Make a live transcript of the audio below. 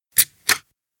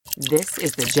This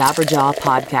is the Jabberjaw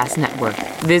Podcast Network.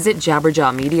 Visit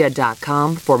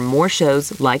jabberjawmedia.com for more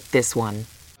shows like this one.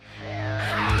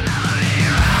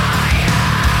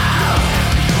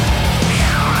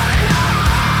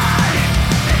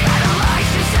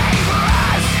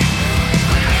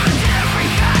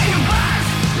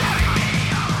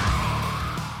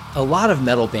 A lot of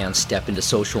metal bands step into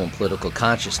social and political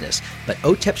consciousness, but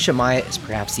Otep Shamaya is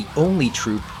perhaps the only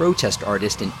true protest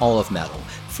artist in all of metal.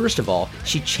 First of all,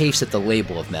 she chafes at the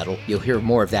label of metal. You'll hear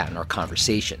more of that in our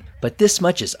conversation. But this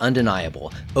much is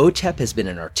undeniable. Otep has been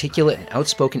an articulate and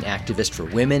outspoken activist for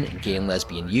women and gay and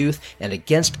lesbian youth and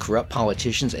against corrupt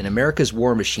politicians and America's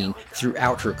war machine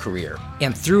throughout her career.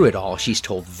 And through it all, she's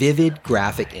told vivid,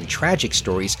 graphic, and tragic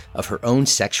stories of her own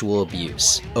sexual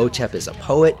abuse. Otep is a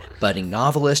poet, budding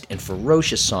novelist, and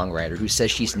ferocious songwriter who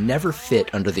says she's never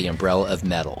fit under the umbrella of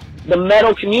metal. The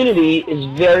metal community is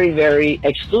very, very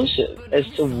exclusive as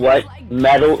to what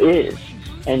metal is.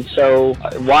 And so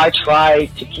why try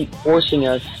to keep forcing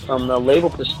us from the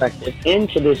label perspective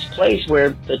into this place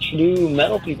where the true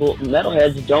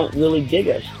metalheads don't really dig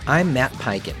us? I'm Matt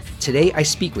Piken. Today I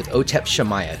speak with Otep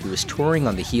Shamaya, who is touring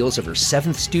on the heels of her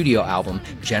 7th studio album,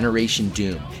 Generation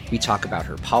Doom. We talk about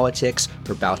her politics,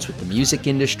 her bouts with the music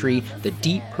industry, the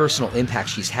deep personal impact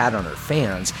she's had on her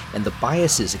fans, and the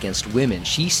biases against women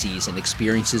she sees and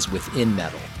experiences within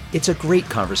metal. It's a great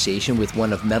conversation with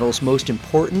one of metal's most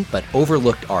important but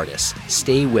overlooked artists.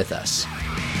 Stay with us.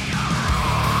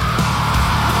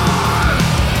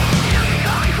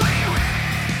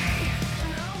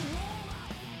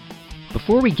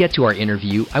 Before we get to our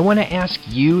interview, I want to ask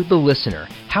you, the listener,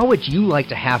 how would you like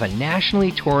to have a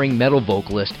nationally touring metal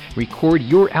vocalist record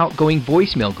your outgoing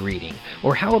voicemail greeting?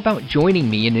 Or how about joining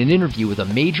me in an interview with a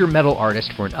major metal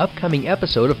artist for an upcoming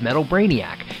episode of Metal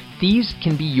Brainiac? These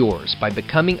can be yours by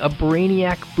becoming a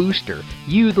Brainiac Booster.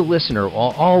 You, the listener,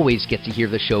 will always get to hear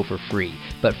the show for free.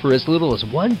 But for as little as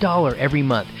 $1 every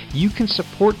month, you can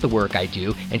support the work I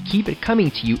do and keep it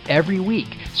coming to you every week.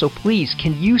 So please,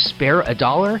 can you spare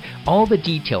 $1? All the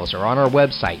details are on our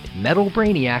website,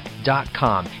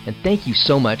 metalbrainiac.com. And thank you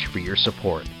so much for your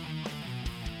support.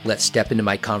 Let's step into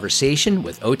my conversation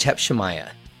with Otep Shamaya.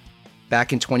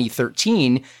 Back in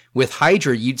 2013, with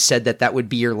Hydra, you'd said that would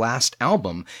be your last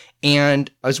album.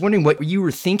 And I was wondering what you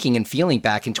were thinking and feeling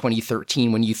back in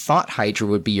 2013 when you thought Hydra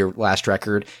would be your last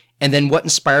record. And then what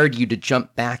inspired you to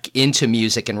jump back into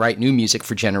music and write new music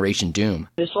for Generation Doom?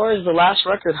 As far as the last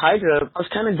record, Hydra, I was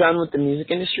kind of done with the music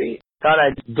industry. Thought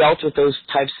I'd dealt with those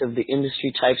types of the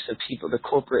industry types of people, the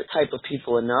corporate type of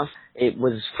people enough. It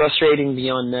was frustrating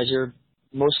beyond measure.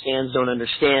 Most fans don't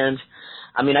understand.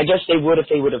 I mean, I guess they would if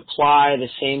they would apply the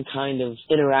same kind of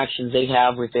interactions they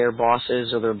have with their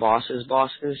bosses or their bosses'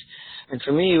 bosses. And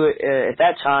for me, at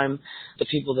that time, the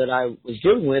people that I was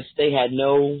dealing with, they had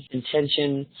no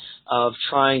intention of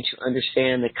trying to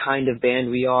understand the kind of band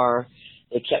we are.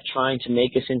 They kept trying to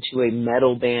make us into a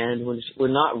metal band. We're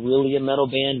not really a metal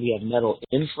band. We have metal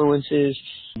influences.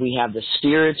 We have the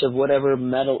spirit of whatever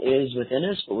metal is within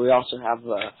us, but we also have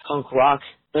a punk rock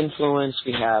influence.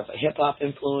 We have a hip-hop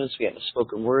influence. We have a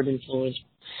spoken word influence.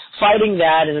 Fighting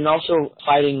that, and then also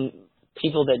fighting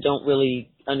people that don't really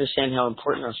understand how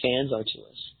important our fans are to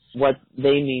us, what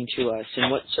they mean to us,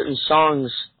 and what certain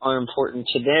songs are important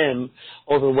to them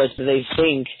over what they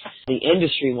think the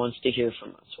industry wants to hear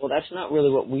from us. Well, that's not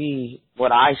really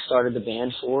what I started the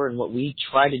band for and what we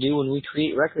try to do when we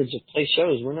create records or play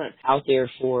shows. We're not out there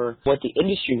for what the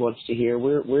industry wants to hear.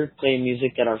 We're playing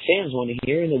music that our fans want to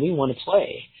hear and that we want to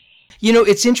play. You know,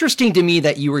 it's interesting to me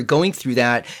that you were going through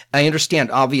that. I understand,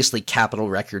 obviously, Capitol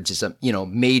Records is a,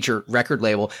 major record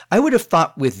label. I would have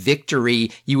thought with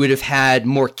Victory, you would have had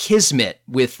more kismet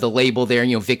with the label there.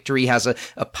 Victory has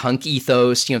a punk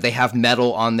ethos. They have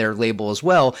metal on their label as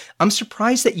well. I'm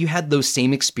surprised that you had those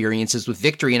same experiences with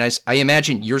Victory, and I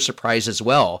imagine you're surprised as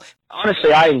well.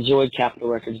 Honestly, I enjoyed Capitol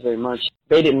Records very much.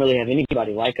 They didn't really have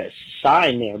anybody like us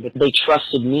sign there, but they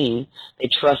trusted me. They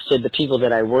trusted the people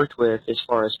that I worked with as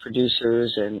far as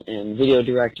producers and video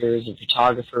directors and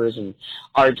photographers and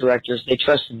art directors. They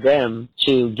trusted them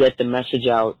to get the message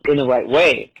out in the right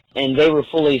way, and they were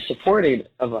fully supportive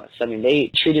of us. I mean, they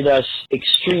treated us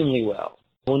extremely well.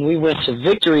 When we went to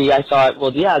Victory, I thought,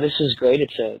 well, yeah, this is great.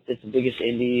 It's the biggest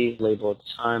indie label at the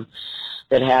time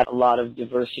that had a lot of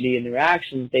diversity in their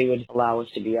actions. They would allow us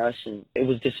to be us, and it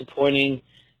was disappointing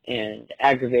and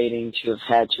aggravating to have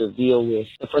had to deal with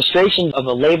the frustration of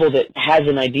a label that has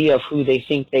an idea of who they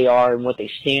think they are and what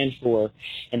they stand for,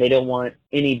 and they don't want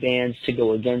any bands to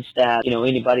go against that,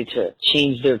 anybody to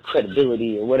change their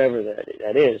credibility or whatever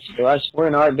that is. For us, we're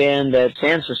an art band that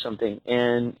stands for something,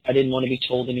 and I didn't want to be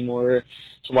told anymore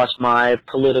to watch my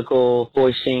political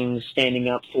voicing, standing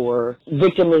up for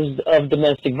victims of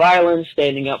domestic violence,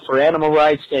 standing up for animal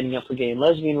rights, standing up for gay and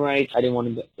lesbian rights. I didn't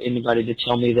want anybody to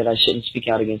tell me that I shouldn't speak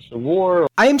out against the war.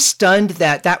 I am stunned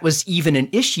that that was even an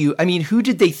issue. I mean, who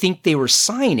did they think they were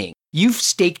signing? You've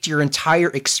staked your entire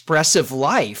expressive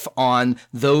life on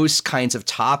those kinds of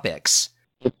topics.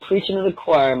 You're preaching to the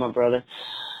choir, my brother.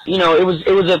 It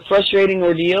was a frustrating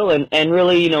ordeal, and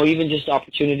really, even just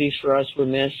opportunities for us were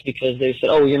missed because they said,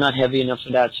 oh, you're not heavy enough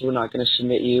for that, so we're not going to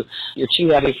submit you. You're too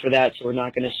heavy for that, so we're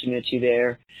not going to submit you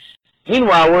there.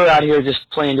 Meanwhile, we're out here just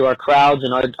playing to our crowds,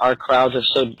 and our crowds are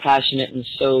so passionate and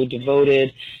so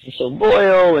devoted and so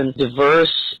loyal and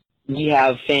diverse. We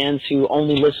have fans who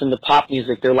only listen to pop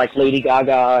music. They're like Lady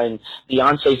Gaga and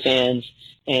Beyonce fans,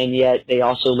 and yet they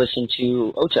also listen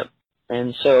to Otep.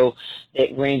 And so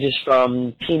it ranges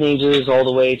from teenagers all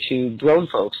the way to grown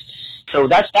folks. So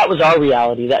that was our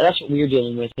reality. That's what we were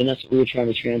dealing with, and that's what we were trying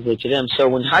to translate to them. So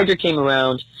when Hydra came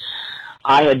around,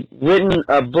 I had written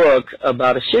a book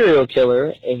about a serial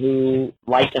killer who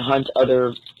liked to hunt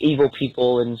other evil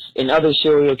people and other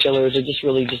serial killers or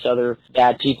just other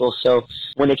bad people. So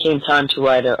when it came time to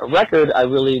write a record, I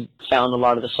really found a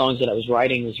lot of the songs that I was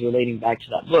writing was relating back to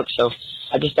that book. So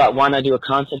I just thought, why not do a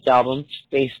concept album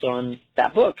based on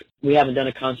that book? We haven't done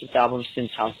a concept album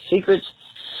since House of Secrets.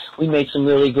 We made some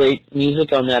really great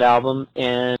music on that album,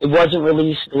 and it wasn't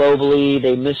released globally.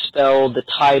 They misspelled the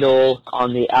title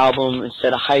on the album.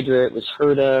 Instead of Hydra, it was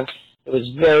Herda. There was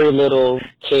very little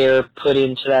care put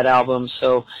into that album.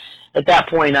 So at that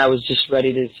point, I was just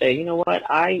ready to say, you know what,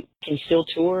 I can still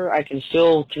tour. I can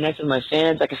still connect with my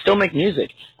fans. I can still make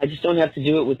music. I just don't have to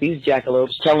do it with these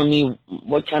jackalopes telling me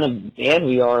what kind of band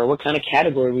we are or what kind of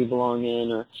category we belong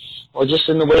in or just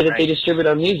in the way that they distribute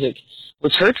our music,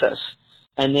 which hurts us.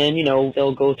 And then,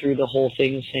 they'll go through the whole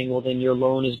thing of saying, well, then your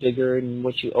loan is bigger and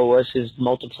what you owe us is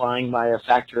multiplying by a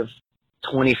factor of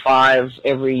 25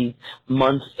 every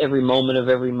month, every moment of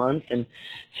every month. And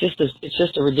it's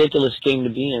just a ridiculous game to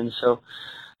be in. So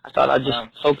I thought I'd just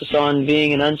focus on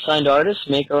being an unsigned artist,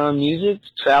 make our own music,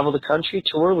 travel the country,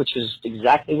 tour, which is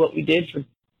exactly what we did for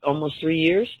almost 3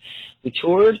 years. We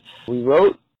toured, we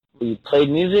wrote, we played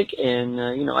music, and,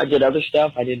 I did other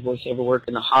stuff. I did voiceover work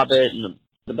in The Hobbit and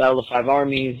the Battle of the Five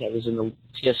Armies. I was in the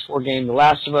PS4 game The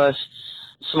Last of Us.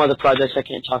 Some other projects I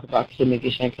can't talk about because they make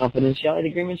you sign confidentiality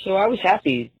agreements. So I was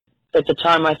happy. At the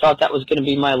time, I thought that was going to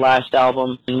be my last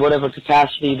album. In whatever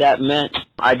capacity that meant,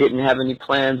 I didn't have any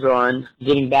plans on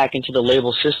getting back into the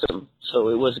label system. So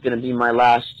it was going to be my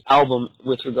last album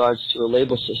with regards to a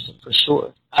label system, for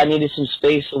sure. I needed some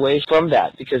space away from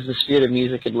that because the spirit of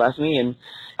music had left me. And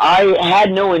I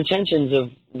had no intentions of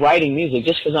writing music.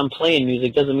 Just because I'm playing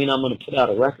music doesn't mean I'm going to put out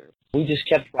a record. We just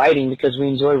kept writing because we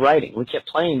enjoy writing. We kept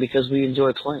playing because we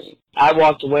enjoy playing. I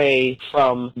walked away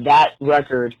from that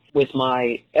record with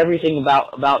my everything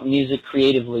about music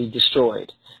creatively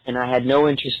destroyed. And I had no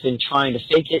interest in trying to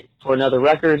fake it for another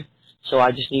record. So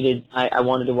I just I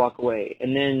wanted to walk away.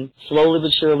 And then slowly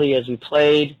but surely as we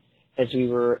played, as we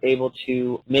were able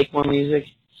to make more music,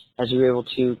 as we were able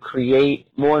to create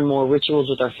more and more rituals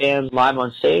with our fans live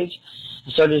on stage,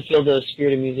 I started to feel the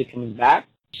spirit of music coming back.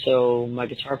 So my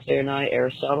guitar player and I,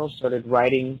 Aristotle, started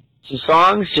writing some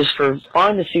songs just for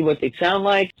fun to see what they'd sound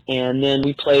like. And then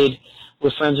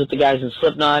we're friends with the guys in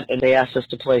Slipknot, and they asked us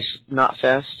to play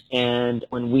Knotfest. And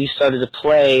when we started to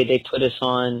play, they put us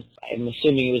on, I'm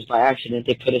assuming it was by accident,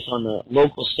 they put us on the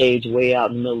local stage way out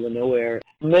in the middle of nowhere.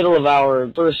 Middle of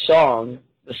our first song,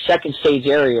 the second stage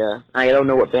area, I don't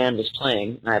know what band was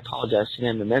playing, and I apologize to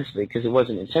them immensely because it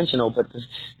wasn't intentional, but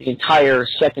the entire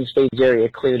second stage area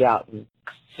cleared out and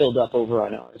filled up over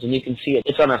on ours. And you can see it.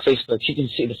 It's on our Facebook. You can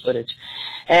see the footage.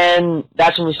 And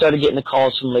that's when we started getting the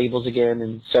calls from labels again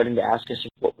and starting to ask us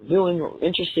what we're doing, what we're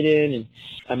interested in. And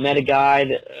I met a guy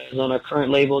that was on our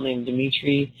current label named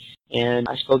Dimitri, and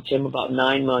I spoke to him about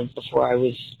 9 months before I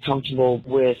was comfortable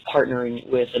with partnering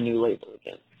with a new label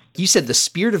again. You said the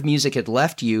spirit of music had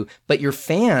left you, but your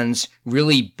fans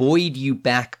really buoyed you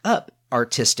back up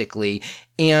artistically.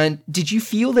 And did you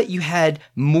feel that you had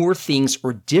more things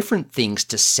or different things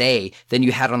to say than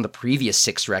you had on the previous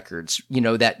 6 records?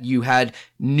 That you had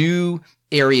new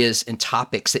areas and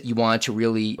topics that you wanted to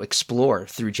really explore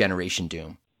through Generation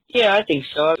Doom? Yeah, I think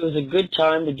so. It was a good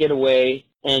time to get away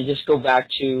and just go back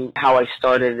to how I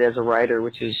started as a writer,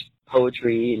 which is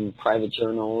poetry and private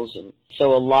journals. And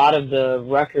so most of the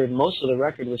record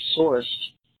was sourced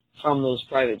from those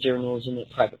private journals and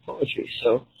that private poetry.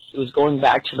 So it was going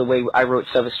back to the way I wrote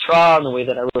Sevis Tra and the way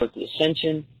that I wrote The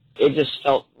Ascension. It just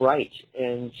felt right.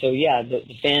 And so, yeah, the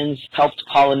fans helped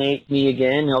pollinate me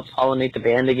again, helped pollinate the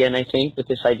band again, I think, with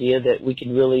this idea that we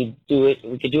could really do it.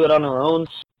 We could do it on our own.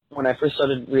 When I first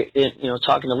started,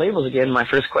 talking to labels again, my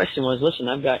first question was, listen,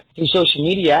 I've got, through social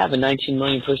media, I have a 19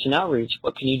 million person outreach.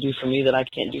 What can you do for me that I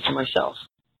can't do for myself?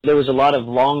 There was a lot of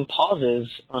long pauses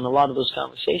on a lot of those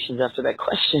conversations after that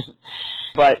question.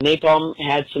 But Napalm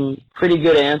had some pretty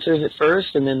good answers at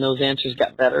first, and then those answers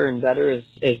got better and better as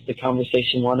the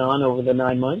conversation went on over the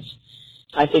 9 months.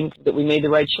 I think that we made the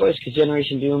right choice because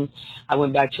Generation Doom, I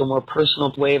went back to a more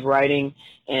personal way of writing,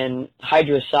 and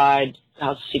Hydra aside,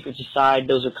 House of Secrets aside,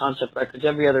 those are concept records.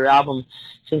 Every other album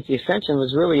since The Ascension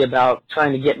was really about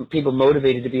trying to get people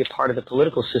motivated to be a part of the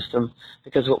political system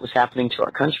because of what was happening to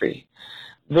our country.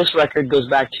 This record goes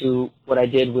back to what I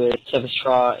did with Sevis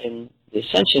Tra and The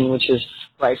Ascension, which is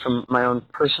right from my own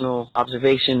personal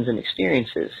observations and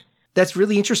experiences. That's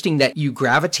really interesting that you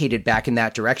gravitated back in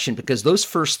that direction because those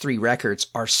first three records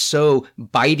are so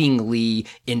bitingly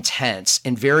intense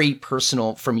and very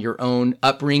personal from your own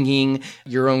upbringing,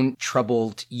 your own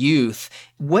troubled youth.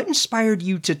 What inspired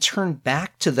you to turn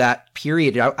back to that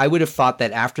period? I would have thought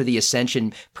that after The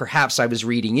Ascension, perhaps I was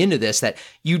reading into this, that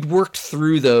you'd worked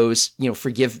through those,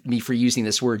 forgive me for using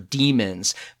this word,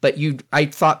 demons, but I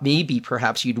thought maybe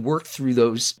perhaps you'd worked through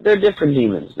those. They're different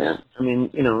demons, man. I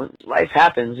mean, life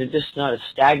happens. It's just not a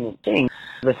stagnant thing.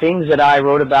 The things that I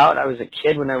wrote about, I was a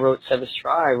kid when I wrote Sevis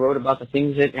Tra. I wrote about the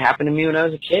things that happened to me when I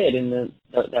was a kid, and that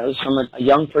was from a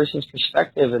young person's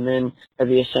perspective. And then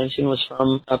The Ascension was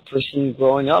from a person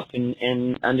growing up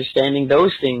and understanding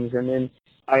those things. And then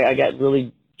I got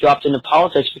really dropped into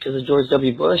politics because of George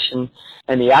W. Bush and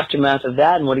the aftermath of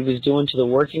that and what he was doing to the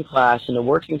working class and the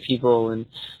working people and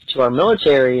to our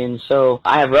military. And so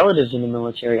I have relatives in the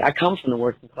military. I come from the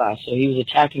working class, so he was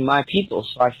attacking my people.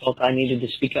 So I felt I needed to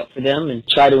speak up for them and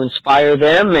try to inspire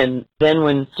them. And then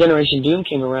when Generation Doom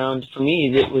came around, for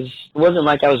me, it wasn't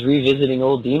like I was revisiting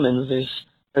old demons.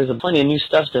 There's a plenty of new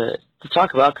stuff to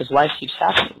talk about because life keeps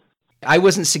happening. I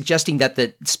wasn't suggesting that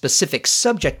the specific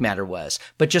subject matter was,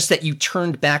 but just that you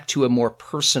turned back to a more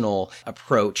personal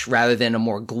approach rather than a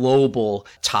more global,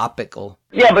 topical.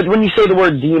 Yeah, but when you say the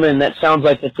word demon, that sounds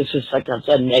like that this is like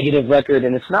a negative record,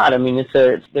 and it's not. I mean,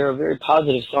 there are very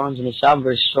positive songs in this album,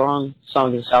 very strong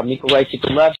songs in this album. Equal Rights,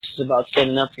 Equal Left is about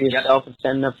standing up for yourself and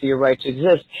standing up for your right to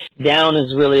exist. Down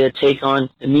is really a take on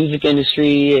the music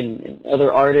industry and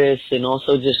other artists, and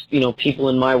also just, people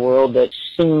in my world that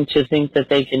seem to think that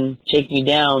they can take me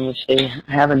down, which they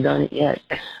haven't done it yet.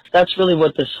 That's really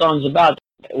what this song's about.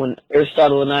 When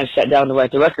Aristotle and I sat down to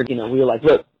write the record, we were like,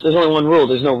 look, there's only one rule.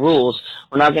 There's no rules.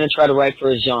 We're not going to try to write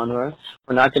for a genre.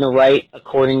 We're not going to write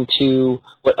according to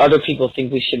what other people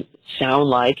think we should sound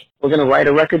like. We're going to write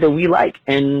a record that we like,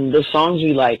 and the songs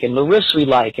we like, and the riffs we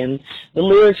like, and the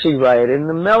lyrics we write, and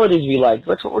the melodies we like.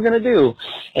 That's what we're going to do.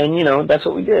 And, that's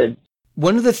what we did.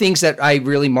 One of the things that I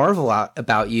really marvel at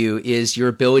about you is your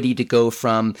ability to go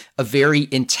from a very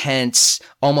intense,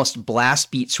 almost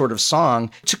blast beat sort of song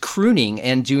to crooning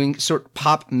and doing sort of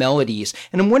pop melodies.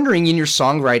 And I'm wondering, in your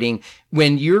songwriting,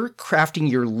 when you're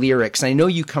crafting your lyrics, I know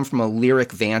you come from a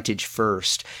lyric vantage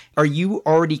first, are you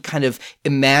already kind of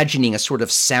imagining a sort of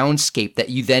soundscape that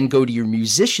you then go to your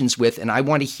musicians with, and I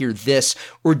want to hear this?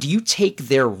 Or do you take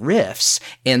their riffs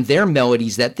and their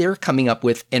melodies that they're coming up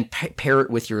with and pair it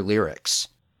with your lyrics?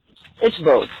 It's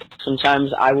both.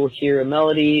 Sometimes I will hear a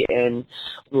melody and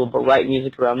we'll write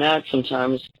music around that.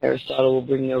 Sometimes Aristotle will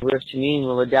bring a riff to me and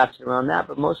we'll adapt it around that.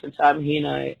 But most of the time, he and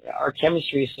I, our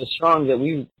chemistry is so strong that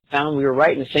we found we were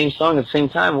writing the same song at the same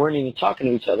time. We weren't even talking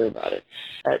to each other about it.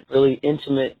 That really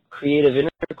intimate, creative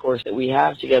intercourse that we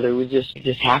have together, it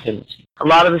just happens. A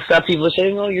lot of the stuff people are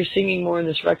saying, oh, you're singing more in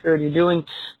this record, you're doing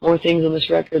more things on this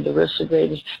record, the riffs are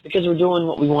great, because we're doing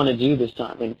what we want to do this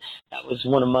time. And that was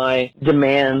one of my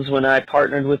demands when I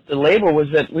partnered with the label, was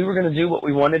that we were going to do what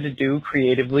we wanted to do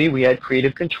creatively. We had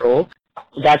creative control.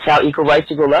 That's how Equal Rights,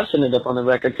 Equal Left ended up on the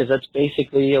record, because that's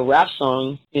basically a rap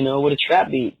song, with a trap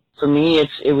beat. For me,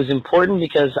 it was important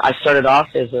because I started off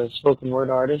as a spoken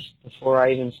word artist before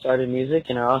I even started music,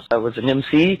 and I also was an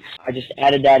MC. I just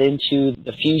added that into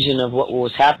the fusion of what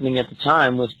was happening at the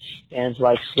time with bands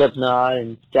like Slipknot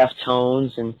and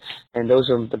Deftones, and those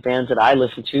are the bands that I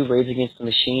listened to, Rage Against the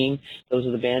Machine. Those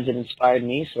are the bands that inspired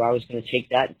me, so I was going to take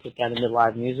that and put that into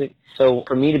live music. So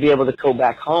for me to be able to go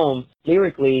back home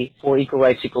lyrically for Equal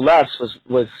Rights, Equal Lefts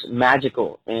was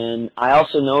magical. And I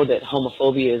also know that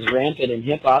homophobia is rampant in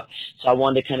hip-hop, so I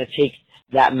wanted to kind of take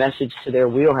that message to their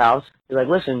wheelhouse. He's like,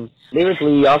 listen,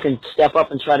 lyrically, y'all can step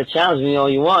up and try to challenge me all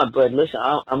you want, but listen,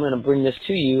 I'm going to bring this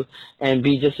to you and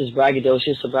be just as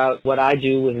braggadocious about what I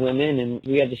do with women, and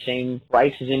we have the same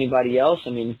rights as anybody else. I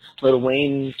mean, Lil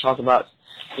Wayne talk about,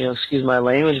 excuse my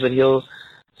language, but he'll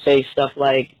say stuff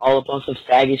like, all up on some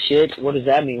faggot shit. What does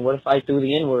that mean? What if I threw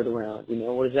the N-word around?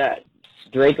 What is that?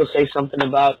 Drake will say something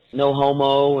about no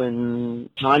homo, and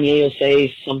Kanye will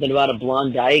say something about a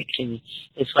blonde dyke, and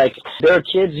it's like there are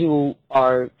kids who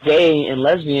are gay and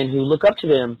lesbian who look up to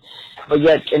them, but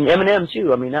yet, and Eminem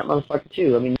too, I mean, that motherfucker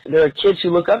too. I mean, there are kids who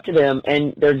look up to them,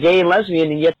 and they're gay and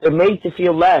lesbian, and yet they're made to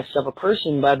feel less of a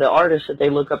person by the artists that they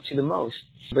look up to the most.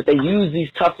 But they use these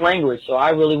tough language, so I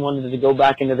really wanted to go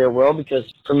back into their world, because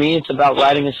for me it's about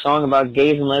writing a song about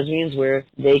gays and lesbians where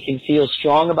they can feel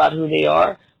strong about who they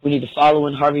are. We need to follow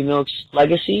in Harvey Milk's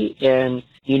legacy and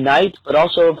unite, but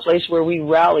also a place where we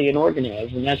rally and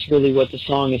organize, and that's really what the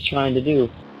song is trying to do.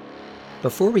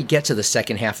 Before we get to the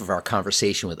second half of our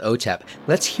conversation with Otep,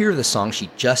 let's hear the song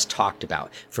she just talked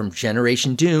about. From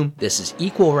Generation Doom, this is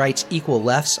Equal Rights, Equal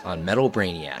Lefts on Metal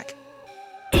Brainiac.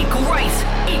 Equal rights,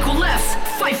 equal lefts,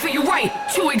 fight for your right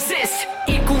to exist.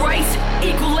 Equal rights,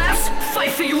 equal lefts,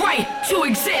 fight for your right to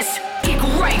exist.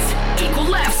 Equal rights, equal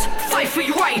lefts, fight for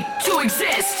your right to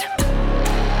exist.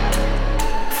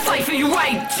 Fight for your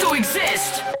right to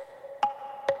exist.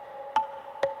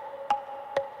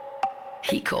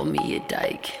 He called me a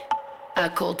dyke, I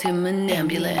called him an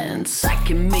ambulance. I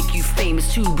can make you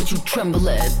famous too, but you tremble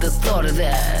at the thought of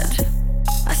that.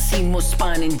 I see more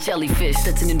spine in jellyfish,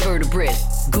 that's an invertebrate,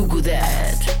 Google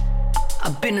that.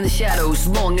 I've been in the shadows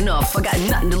long enough, I got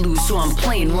nothing to lose, so I'm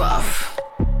playing rough.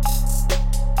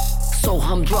 So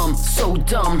humdrum, so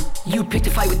dumb, you picked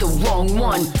a fight with the wrong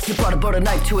one. You brought a butter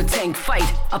knife to a tank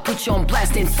fight, I put you on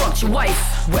blast and fucked your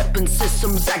wife. Weapon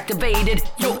systems activated,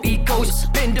 your ego's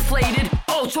been deflated.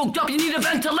 All choked up, you need a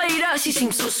ventilator. She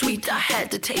seems so sweet, I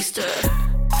had to taste her.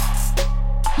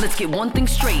 Let's get one thing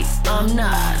straight, I'm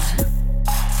not.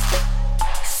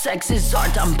 Sex is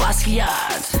art, I'm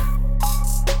Basquiat.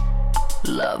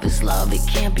 Love is love, it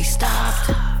can't be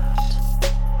stopped.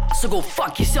 So go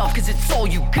fuck yourself, cause it's all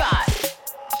you got.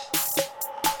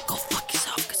 Go fuck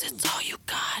yourself, cause it's all you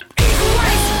got. Equal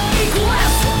rights, equal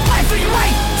lefts, fight for your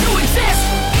right to exist.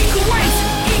 Equal rights,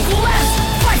 equal lefts,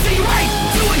 fight for your right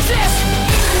to exist.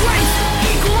 Equal rights,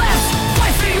 equal lefts,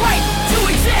 fight for your right to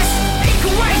exist.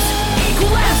 Equal rights, equal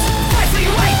lefts, fight for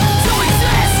your right to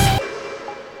exist.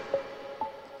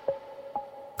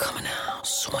 Coming out,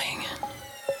 swinging.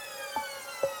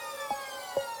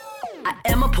 I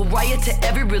am a pariah to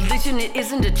every religion. It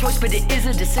isn't a choice, but it is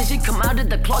a decision. Come out of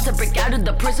the closet, break out of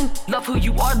the prison. Love who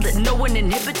you are, let no one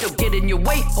inhibit or get in your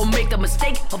way, or make the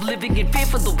mistake of living in fear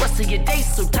for the rest of your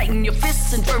days. So tighten your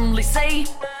fists and firmly say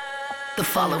the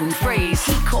following phrase.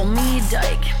 He called me a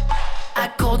dyke, I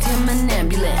called him an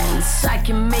ambulance. I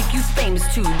can make you famous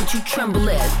too, but you tremble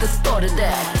at the thought of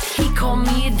that. He called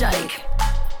me a dyke,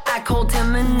 I called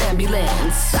him an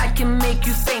ambulance. I can make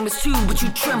you famous too, but you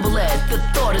tremble at the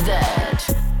thought of that.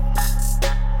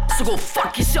 So go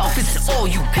fuck yourself, it's all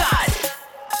you got.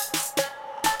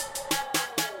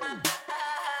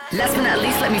 Last but not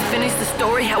least, let me finish the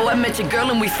story. How I met your girl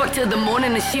and we fucked till the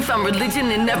morning, and she found religion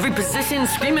in every position,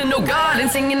 screaming, oh God, and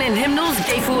singing in hymnals.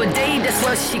 Gay for a day, that's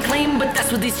what she claimed, but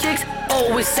that's what these chicks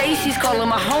always say. She's calling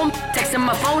my home, texting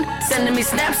my phone, sending me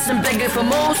snaps and begging for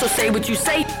more. So say what you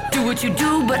say, do what you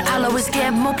do, but I'll always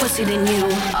get more pussy than you.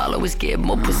 I'll always get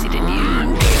more pussy than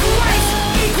you. Equal rights,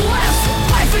 equal lefts,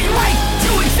 fight for your right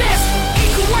to exist.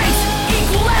 Equal rights,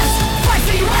 equal lefts, fight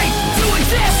for your right to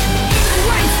exist. Equal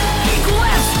rights, equal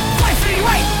lefts, fight for your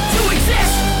right to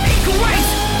exist. Equal rights,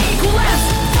 equal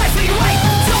lefts, fight for your right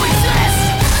to exist.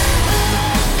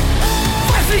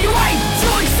 Fight for your right to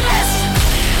exist.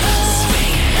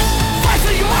 Fight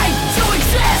for your right to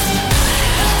exist.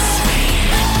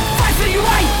 Fight for your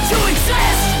right to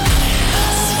exist.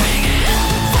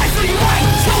 Fight for your right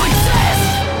to exist.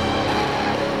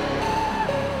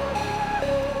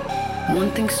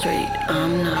 One thing straight,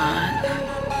 I'm not.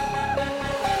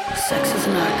 Sex is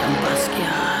not, I'm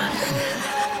Basquiat.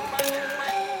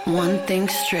 One thing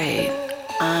straight,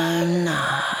 I'm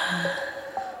not.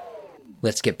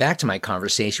 Let's get back to my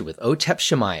conversation with Otep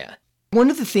Shamaya. One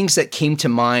of the things that came to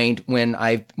mind when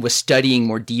I was studying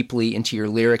more deeply into your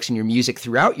lyrics and your music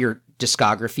throughout your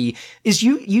discography is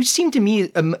you seem to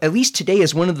me, at least today,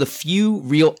 as one of the few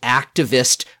real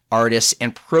activist artists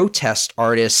and protest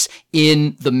artists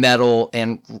in the metal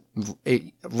and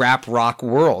rap rock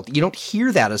world. You don't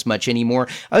hear that as much anymore.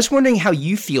 I was wondering how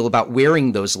you feel about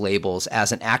wearing those labels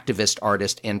as an activist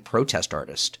artist and protest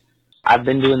artist. I've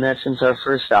been doing that since our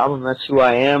first album. That's who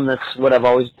I am. That's what I've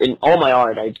always been. All my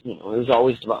art, it was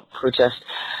always about protest,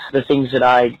 the things that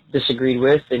I disagreed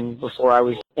with. And before I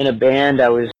was in a band,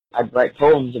 I'd write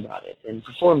poems about it and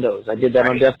perform those. I did that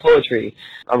on Def Poetry.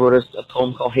 I wrote a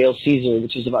poem called Hail Caesar,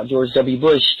 which is about George W.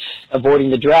 Bush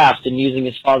avoiding the draft and using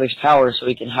his father's power so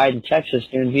he can hide in Texas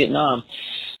during Vietnam.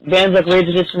 Bands like Rage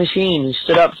Against the Machine, who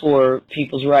stood up for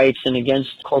people's rights and against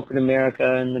corporate America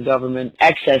and the government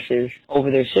excesses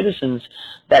over their citizens,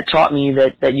 that taught me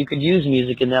that you could use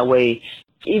music in that way.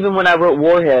 Even when I wrote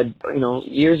Warhead,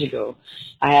 years ago,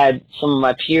 I had some of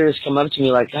my peers come up to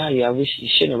me like, God, I wish you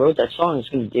shouldn't have wrote that song. It's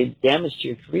going to do damage to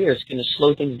your career. It's going to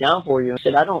slow things down for you. I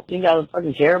said, I don't think I would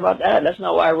fucking care about that. That's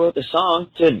not why I wrote the song,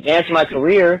 to advance my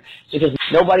career, because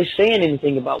nobody's saying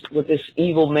anything about what this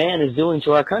evil man is doing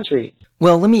to our country.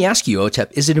 Well, let me ask you,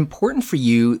 Otep, is it important for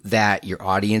you that your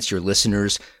audience, your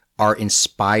listeners, are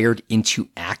inspired into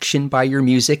action by your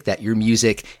music, that your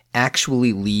music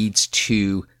actually leads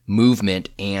to movement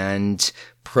and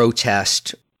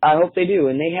protest? I hope they do,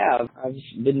 and they have.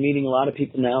 I've been meeting a lot of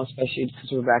people now, especially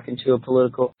because we're back into a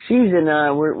political season.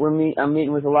 I'm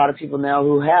meeting with a lot of people now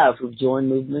who've joined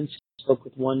movements. I spoke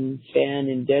with one fan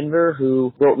in Denver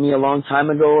who wrote me a long time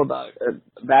ago about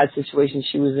a bad situation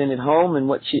she was in at home and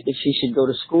if she should go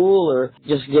to school or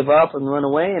just give up and run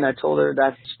away. And I told her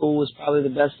that school was probably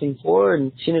the best thing for her,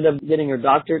 and she ended up getting her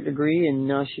doctorate degree, and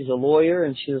now she's a lawyer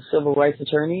and she's a civil rights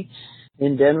attorney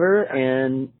in Denver.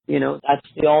 And that's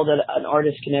all that an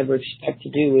artist can ever expect to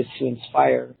do, is to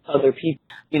inspire other people.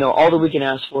 All that we can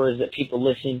ask for is that people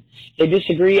listen. If they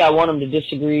disagree, I want them to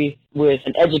disagree with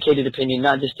an educated opinion,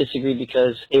 not just disagree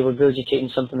because they were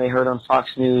regurgitating something they heard on Fox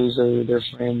News or their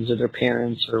friends or their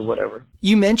parents or whatever.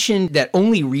 You mentioned that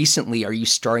only recently are you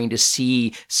starting to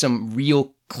see some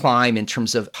real climb in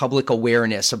terms of public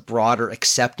awareness, a broader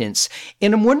acceptance.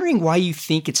 And I'm wondering why you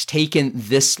think it's taken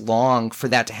this long for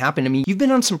that to happen. I mean, you've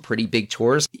been on some pretty big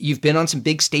tours. You've been on some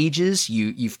big stages.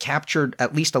 You've captured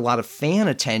at least a lot of fan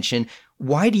attention.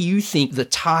 Why do you think the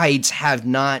tides have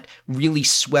not really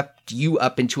swept you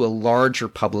up into a larger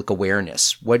public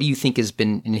awareness? What do you think has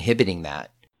been inhibiting that?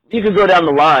 You could go down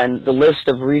the line, the list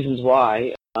of reasons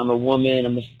why. I'm a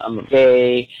woman, I'm a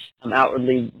gay, I'm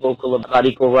outwardly vocal about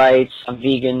equal rights, I'm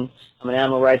vegan, I'm an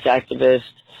animal rights activist.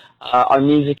 Our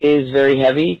music is very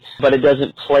heavy, but it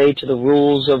doesn't play to the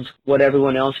rules of what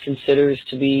everyone else considers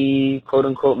to be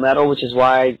quote-unquote metal, which is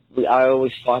why I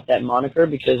always fought that moniker,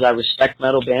 because I respect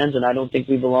metal bands and I don't think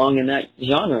we belong in that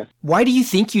genre. Why do you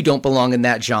think you don't belong in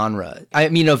that genre? I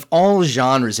mean, of all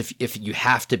genres, if you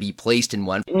have to be placed in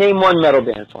one. Name one metal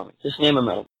band for me. Just name a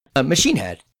metal band. Machine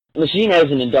Head. Machine Head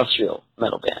is an industrial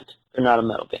metal band. They're not a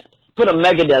metal band. Put a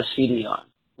Megadeth CD on.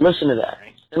 Listen to that.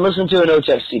 And listen to an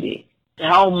Otep CD.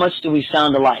 How much do we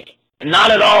sound alike?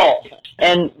 Not at all.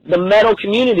 And the metal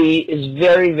community is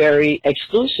very, very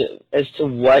exclusive as to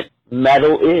what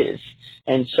metal is.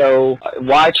 And so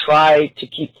why try to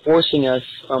keep forcing us,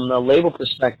 from the label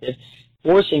perspective,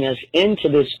 forcing us into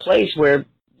this place where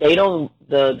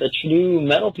the true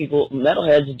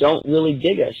metalheads don't really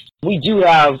dig us. We do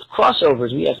have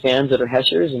crossovers. We have fans that are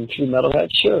Heshers and true metalheads.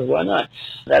 Sure, why not?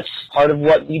 That's part of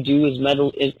what we do is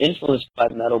metal, influenced by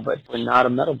metal, but we're not a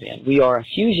metal band. We are a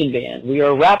fusion band. We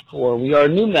are rapcore. We are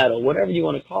new metal, whatever you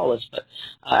want to call us. But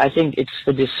I think it's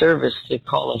a disservice to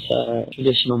call us a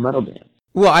traditional metal band.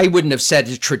 Well, I wouldn't have said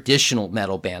a traditional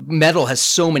metal band. Metal has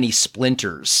so many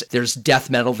splinters. There's death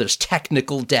metal, there's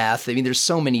technical death. I mean, there's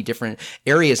so many different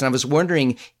areas. And I was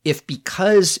wondering if,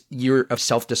 because you're a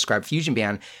self-described fusion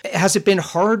band, has it been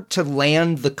hard to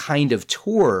land the kind of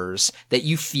tours that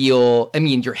you feel, I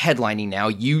mean, you're headlining now,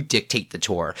 you dictate the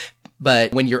tour.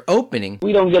 But when you're opening...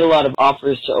 We don't get a lot of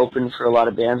offers to open for a lot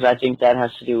of bands. I think that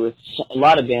has to do with a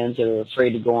lot of bands that are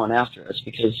afraid to go on after us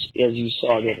because, as you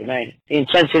saw the other night, the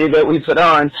intensity that we put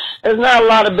on, there's not a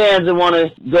lot of bands that want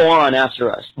to go on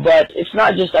after us. But it's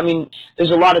not just, I mean, there's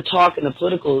a lot of talk in the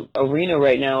political arena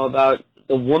right now about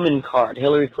the woman card,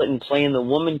 Hillary Clinton playing the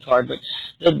woman card. But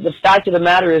the fact of the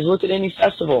matter is, look at any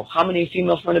festival. How many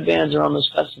female-fronted bands are on those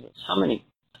festivals? How many?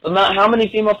 How many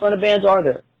female-fronted bands are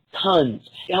there? Tons.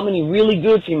 How many really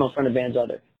good female-fronted bands are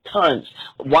there? Tons.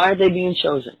 Why are they being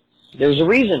chosen? There's a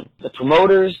reason. The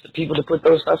promoters, the people that put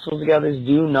those festivals together,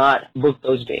 do not book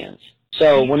those bands.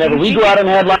 So whenever we go out on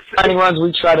headlining runs,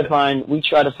 we try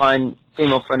to find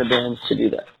female-fronted bands to do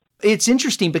that. It's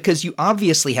interesting because you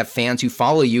obviously have fans who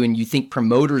follow you and you think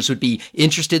promoters would be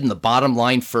interested in the bottom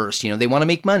line first. You know, they want to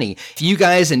make money. If you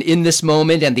guys and In This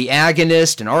Moment and The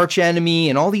Agonist and Arch Enemy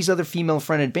and all these other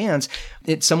female-fronted bands,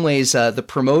 in some ways the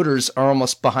promoters are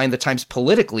almost behind the times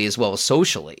politically as well as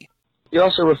socially. You're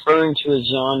also referring to a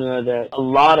genre that a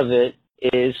lot of it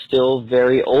is still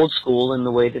very old school in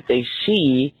the way that they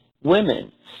see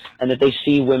women and that they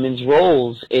see women's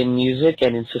roles in music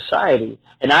and in society.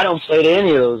 And I don't play to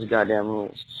any of those goddamn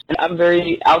rules. And I'm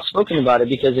very outspoken about it,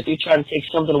 because if you try to take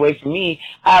something away from me,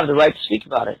 I have the right to speak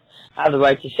about it. I have the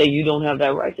right to say you don't have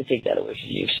that right to take that away from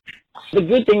you. The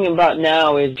good thing about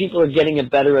now is people are getting a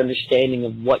better understanding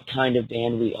of what kind of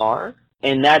band we are.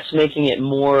 And that's making it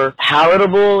more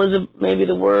palatable, is maybe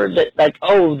the word, that like,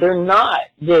 oh, they're not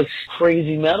this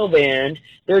crazy metal band.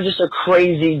 They're just a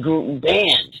crazy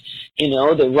band, you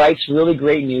know, that writes really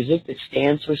great music, that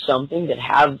stands for something, that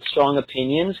have strong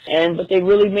opinions, but they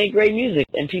really make great music,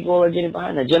 and people are getting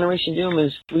behind that. Generation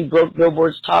Doom we broke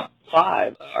Billboard's top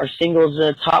 5. Our single's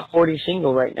a top 40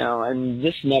 single right now, and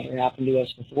this never happened to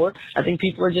us before. I think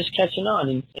people are just catching on,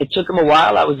 and it took them a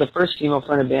while. I was the first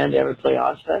female-fronted band to ever play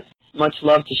Ozfest. Much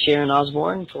love to Sharon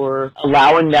Osbourne for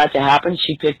allowing that to happen.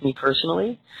 She picked me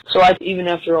personally. So even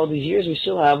after all these years, we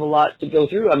still have a lot to go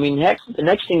through. I mean, heck, the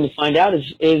next thing to find out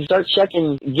is start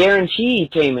checking guarantee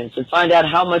payments and find out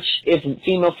how much, if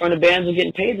female-fronted bands are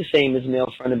getting paid the same as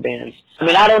male-fronted bands. I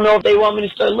mean, I don't know if they want me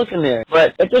to start looking there.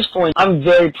 But at this point, I'm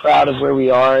very proud of where we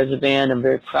are as a band. I'm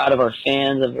very proud of our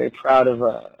fans. I'm very proud of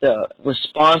the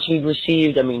response we've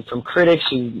received. I mean, from critics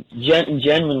who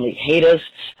genuinely hate us,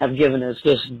 have given us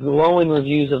just glowing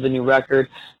reviews of the new record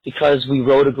because we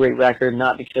wrote a great record,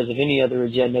 not because of any other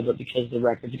agenda, but because the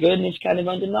record's good and it's kind of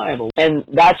undeniable. And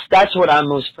that's what I'm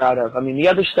most proud of. I mean, the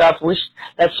other stuff,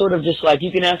 that's sort of just like,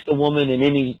 you can ask a woman in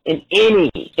any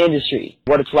industry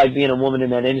what it's like being a woman in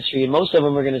that industry, and most of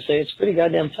them are going to say it's pretty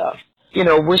goddamn tough. You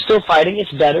know, we're still fighting.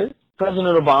 It's better.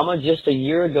 President Obama just a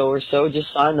year ago or so just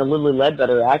signed the Lilly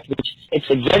Ledbetter Act, which it's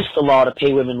against the law to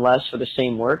pay women less for the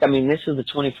same work. I mean, this is the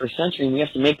 21st century, and we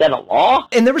have to make that a law?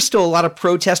 And there was still a lot of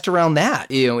protest around that,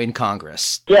 in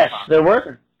Congress. Yes, there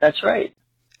were. That's right.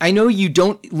 I know you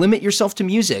don't limit yourself to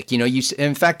music.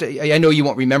 In fact, I know you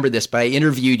won't remember this, but I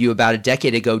interviewed you about a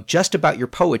decade ago just about your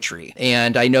poetry.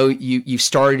 And I know you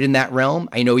started in that realm.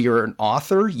 I know you're an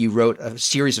author. You wrote a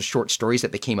series of short stories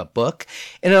that became a book.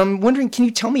 And I'm wondering, can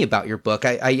you tell me about your book?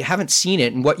 I haven't seen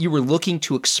it, and what you were looking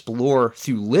to explore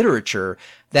through literature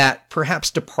that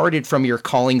perhaps departed from your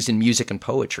callings in music and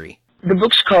poetry. The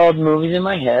book's called Movies in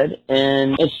My Head,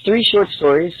 and it's 3 short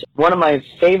stories. One of my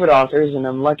favorite authors, and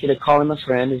I'm lucky to call him a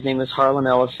friend, his name is Harlan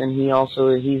Ellison.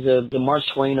 He's the Mark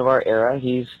Twain of our era.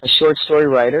 He's a short story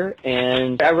writer,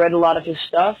 and I read a lot of his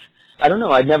stuff. I don't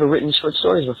know, I'd never written short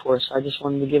stories before, so I just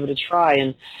wanted to give it a try.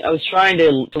 And I was trying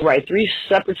to write 3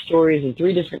 separate stories in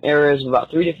 3 different eras about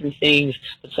 3 different things,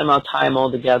 but somehow tie them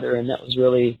all together, and that was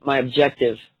really my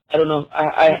objective. I don't know,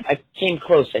 I came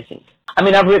close, I think. I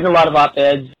mean, I've written a lot of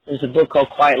op-eds. There's a book called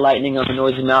Quiet Lightning on the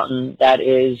Noisy Mountain. That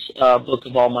is a book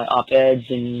of all my op-eds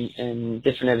and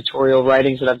different editorial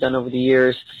writings that I've done over the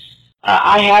years.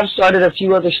 I have started a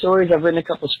few other stories. I've written a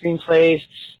couple of screenplays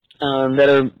that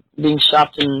are being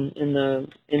shopped in the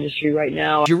industry right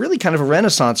now. You're really kind of a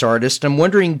Renaissance artist. I'm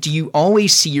wondering, do you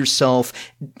always see yourself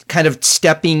kind of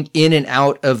stepping in and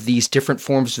out of these different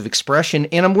forms of expression?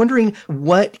 And I'm wondering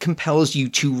what compels you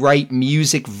to write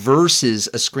music versus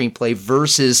a screenplay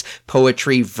versus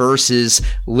poetry versus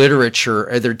literature?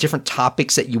 Are there different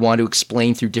topics that you want to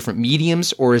explain through different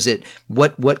mediums, or is it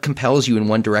what compels you in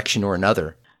one direction or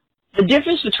another? The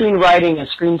difference between writing a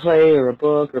screenplay or a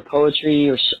book or poetry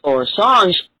or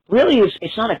songs really is,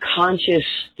 it's not a conscious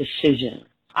decision.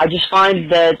 I just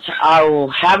find that I will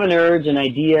have an urge, an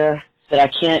idea that I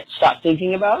can't stop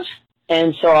thinking about,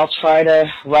 and so I'll try to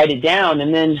write it down,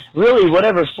 and then really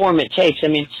whatever form it takes. I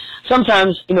mean,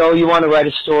 sometimes, you want to write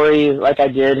a story like I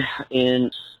did in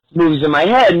Movies in My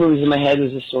Head. Movies in My Head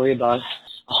was a story about a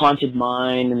haunted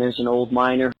mine, and there's an old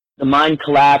miner. The mine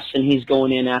collapsed, and he's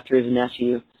going in after his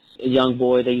nephew, a young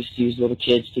boy. They used to use little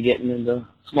kids to get into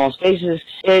small spaces.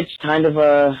 It's kind of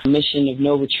a mission of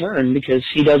no return because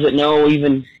he doesn't know,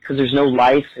 even because there's no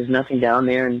life, there's nothing down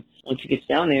there, and once he gets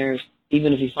down there,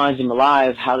 even if he finds him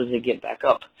alive, how does it get back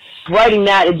up? Writing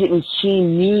that, it didn't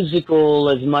seem musical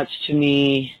as much to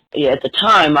me. Yeah, at the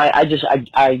time, I just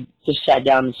sat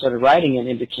down and started writing it, and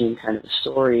it became kind of a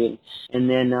story. And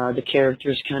then the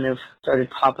characters kind of started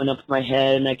popping up in my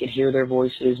head, and I could hear their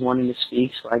voices wanting to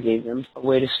speak, so I gave them a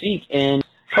way to speak. And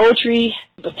poetry,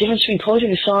 the difference between poetry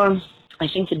and song, I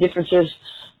think the difference is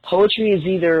poetry is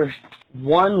either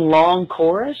one long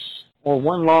chorus or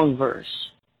one long verse.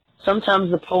 Sometimes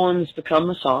the poems become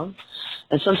a song,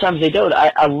 and sometimes they don't.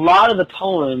 A lot of the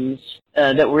poems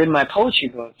that were in my poetry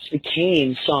books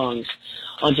became songs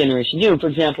on Generation Doom. For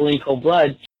example, in Cold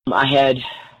Blood, I had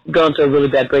gone through a really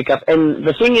bad breakup. And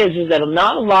the thing is that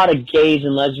not a lot of gays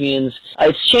and lesbians,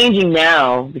 it's changing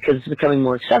now because it's becoming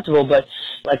more acceptable, but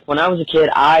like when I was a kid,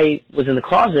 I was in the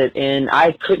closet and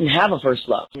I couldn't have a first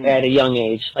love at a young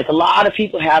age. Like a lot of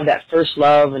people have that first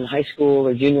love in high school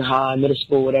or junior high, middle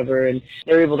school, whatever, and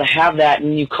they're able to have that,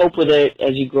 and you cope with it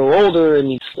as you grow older.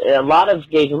 And a lot of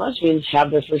gays and lesbians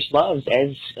have their first loves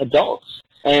as adults.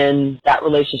 And that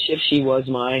relationship,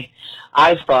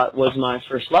 I thought was my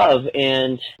first love,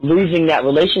 and losing that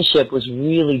relationship was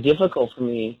really difficult for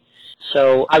me.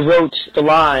 So I wrote the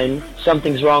line,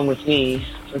 "Something's wrong with me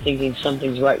for thinking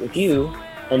something's right with you,"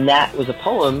 and that was a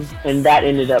poem, and that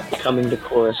ended up becoming the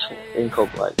chorus in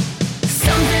Cold Blood.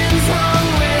 Something's wrong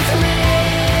with me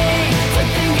for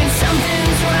thinking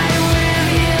something's right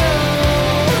with you.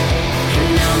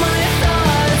 Now my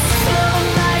thoughts float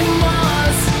like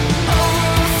moths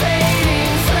over a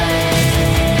fading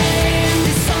flame.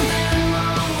 There's something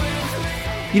wrong with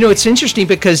me. You know, it's interesting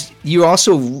because you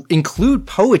also include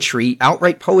poetry,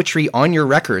 outright poetry, on your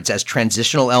records as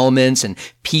transitional elements and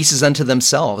pieces unto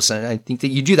themselves. And I think that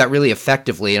you do that really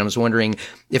effectively. And I was wondering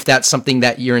if that's something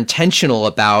that you're intentional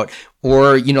about,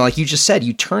 or, you know, like you just said,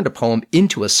 you turned a poem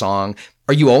into a song.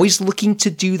 Are you always looking to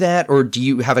do that, or do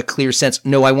you have a clear sense,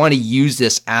 no, I want to use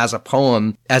this as a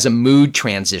poem, as a mood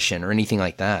transition or anything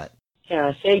like that?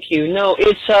 Yeah, thank you. No,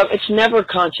 it's never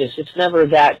conscious. It's never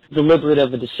that deliberate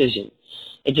of a decision.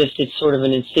 It's sort of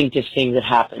an instinctive thing that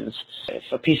happens. If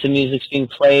a piece of music's being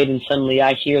played and suddenly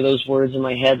I hear those words in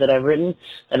my head that I've written,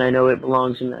 then I know it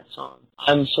belongs in that song.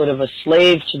 I'm sort of a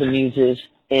slave to the muses,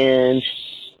 and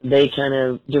they kind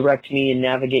of direct me and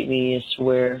navigate me as to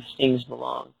where things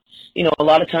belong. You know, a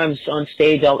lot of times on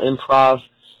stage I'll improv.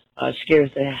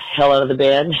 Scares the hell out of the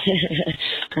band.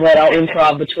 But I'll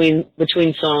improv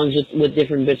between songs with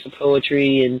different bits of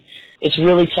poetry, and it's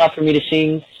really tough for me to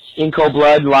sing in Cold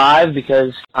Blood live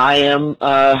because I am,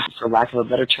 for lack of a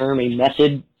better term, a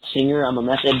method singer. I'm a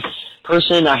method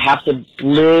person. I have to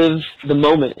live the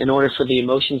moment in order for the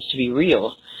emotions to be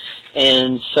real.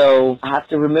 And so I have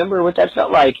to remember what that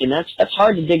felt like, and that's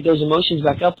hard to dig those emotions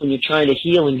back up when you're trying to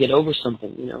heal and get over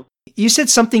something, you know. You said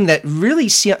something that really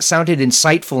sounded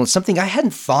insightful and something I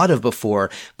hadn't thought of before,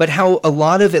 but how a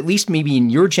lot of, at least maybe in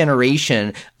your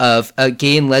generation of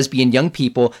gay and lesbian young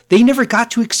people, they never got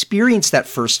to experience that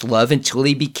first love until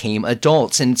they became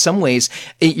adults. And in some ways,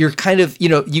 you're kind of, you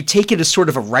know, you take it as sort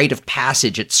of a rite of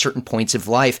passage at certain points of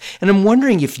life. And I'm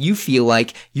wondering if you feel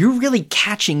like you're really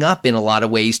catching up in a lot of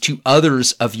ways to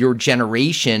others of your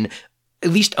generation, at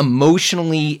least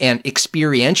emotionally and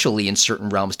experientially in certain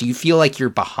realms. Do you feel like you're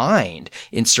behind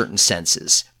in certain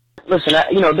senses? Listen,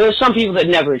 there's some people that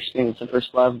never experience the first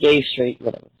love, gay, straight,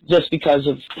 whatever, just because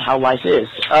of how life is.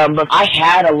 But I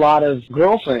had a lot of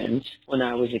girlfriends when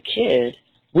I was a kid.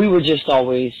 We were just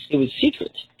always, it was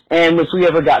secret. And if we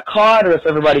ever got caught, or if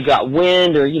everybody got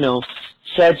wind, or,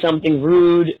 said something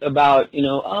rude about,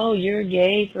 oh, you're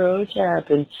gay for Otep,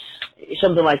 and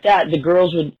something like that, the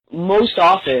girls would most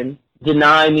often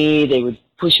deny me. They would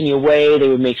push me away. They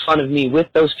would make fun of me with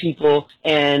those people,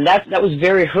 and that was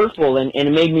very hurtful, and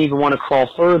it made me even want to crawl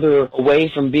further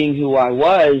away from being who I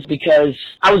was, because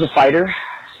I was a fighter,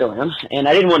 still am, and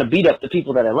I didn't want to beat up the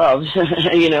people that I loved. I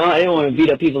didn't want to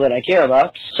beat up people that I care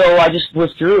about, so I just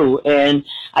withdrew, and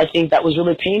I think that was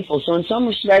really painful. So in some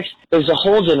respects, there's a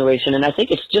whole generation, and I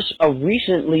think it's just a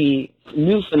recently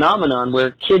new phenomenon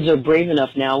where kids are brave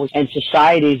enough now, and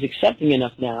society is accepting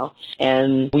enough now,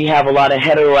 and we have a lot of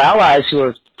hetero allies who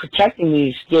are protecting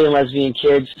these gay and lesbian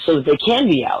kids so that they can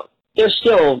be out. There's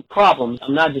still problems.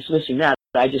 I'm not dismissing that.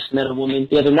 I just met a woman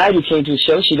the other night who came to a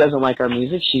show. She doesn't like our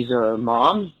music. She's a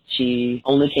mom. She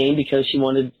only came because she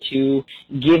wanted to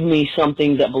give me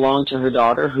something that belonged to her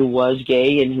daughter, who was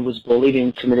gay and who was bullied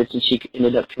and she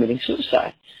ended up committing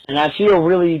suicide. And I feel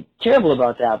really terrible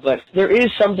about that. But there is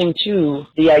something to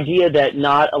the idea that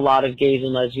not a lot of gays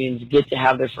and lesbians get to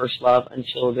have their first love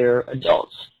until they're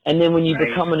adults. And then when you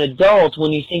become an adult,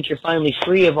 when you think you're finally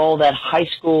free of all that high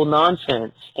school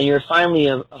nonsense, and you're finally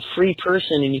a free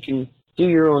person and you can do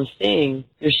your own thing,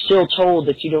 you're still told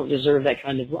that you don't deserve that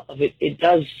kind of love. It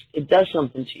does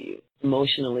something to you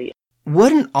emotionally.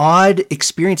 What an odd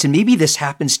experience, and maybe this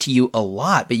happens to you a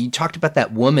lot, but you talked about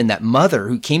that woman, that mother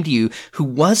who came to you who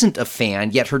wasn't a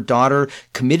fan, yet her daughter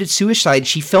committed suicide.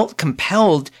 She felt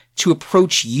compelled to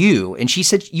approach you? And you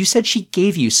said she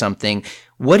gave you something.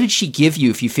 What did she give you,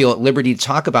 if you feel at liberty to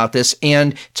talk about this,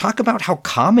 and talk about how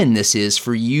common this is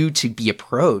for you to be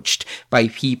approached by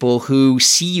people who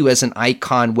see you as an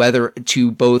icon, whether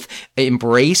to both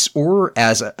embrace or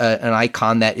as an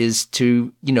icon that is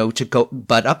to go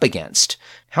butt up against?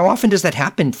 How often does that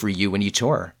happen for you when you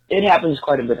tour? It happens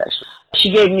quite a bit, actually.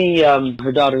 She gave me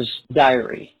her daughter's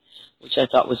diary, which I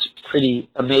thought was pretty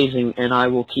amazing, and I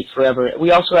will keep forever.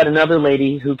 We also had another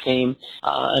lady who came,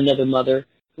 another mother,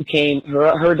 who came,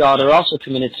 her daughter also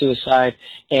committed suicide,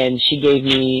 and she gave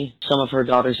me some of her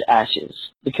daughter's ashes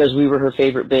because we were her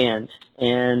favorite band,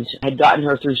 and had gotten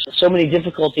her through so many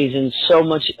difficulties and so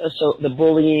much, so the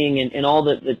bullying and all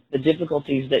the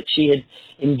difficulties that she had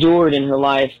endured in her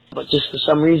life, but just for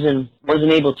some reason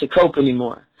wasn't able to cope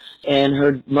anymore. And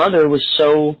her mother was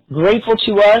so grateful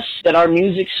to us that our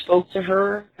music spoke to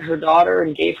her daughter,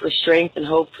 and gave her strength and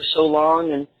hope for so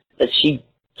long, and that she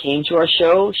came to our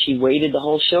show. She waited the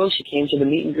whole show. She came to the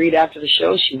meet and greet after the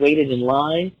show. She waited in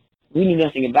line. We knew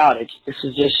nothing about it.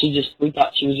 We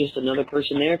thought she was just another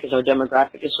person there because our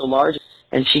demographic is so large.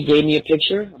 And she gave me a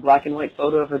picture, a black and white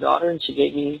photo of her daughter, and she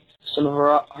gave me some of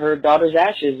her daughter's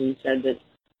ashes and said that,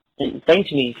 and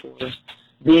thanked me for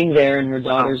being there in her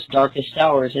daughter's darkest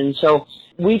hours. And so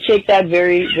we take that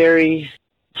very, very,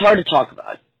 it's hard to talk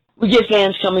about. We get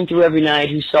fans coming through every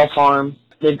night who self-harm.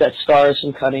 They've got scars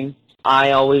from cutting.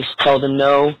 I always tell them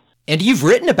no. And you've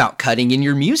written about cutting in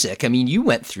your music. I mean, you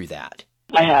went through that.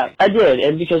 I have. I did.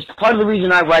 And because part of the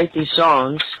reason I write these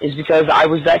songs is because I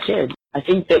was that kid. I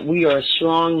think that we are a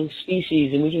strong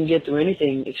species and we can get through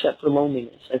anything except for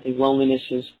loneliness. I think loneliness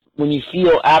is when you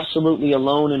feel absolutely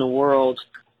alone in a world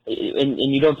and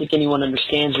you don't think anyone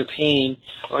understands your pain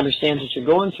or understands what you're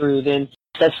going through, then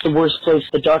that's the worst place,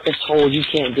 the darkest hole you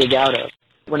can't dig out of.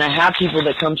 When I have people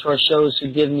that come to our shows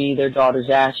who give me their daughter's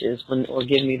ashes, or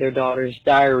give me their daughter's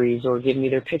diaries, or give me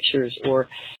their pictures, or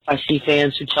I see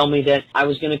fans who tell me that I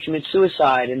was going to commit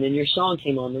suicide and then your song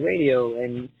came on the radio,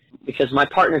 and because my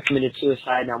partner committed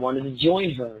suicide and I wanted to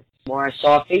join her. Or I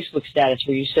saw a Facebook status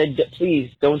where you said,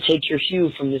 please don't take your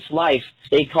hue from this life.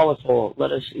 Stay colorful.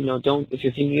 Let us, don't, if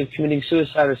you're thinking of committing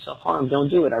suicide or self-harm, don't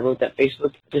do it. I wrote that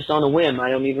Facebook just on a whim. I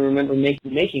don't even remember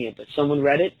making it, but someone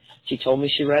read it. She told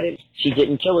me she read it. She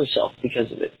didn't kill herself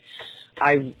because of it.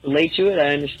 I relate to it.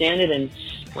 I understand it. And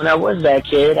when I was that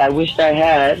kid, I wished I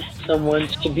had someone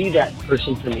to be that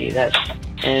person for me.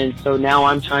 And so now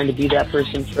I'm trying to be that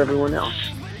person for everyone else.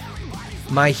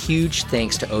 My huge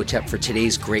thanks to Otep for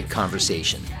today's great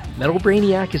conversation. Metal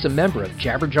Brainiac is a member of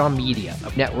Jabberjaw Media,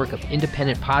 a network of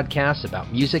independent podcasts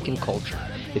about music and culture.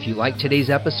 If you like today's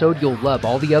episode, you'll love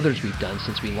all the others we've done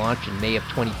since we launched in May of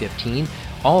 2015.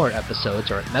 All our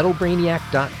episodes are at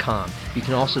metalbrainiac.com. You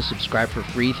can also subscribe for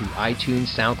free through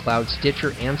iTunes, SoundCloud,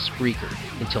 Stitcher, and Spreaker.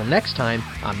 Until next time,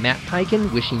 I'm Matt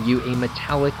Peiken, wishing you a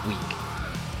metallic week.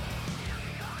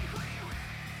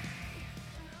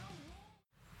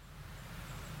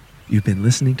 You've been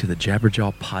listening to the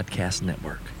Jabberjaw Podcast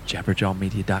Network,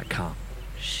 jabberjawmedia.com.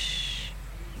 Shh.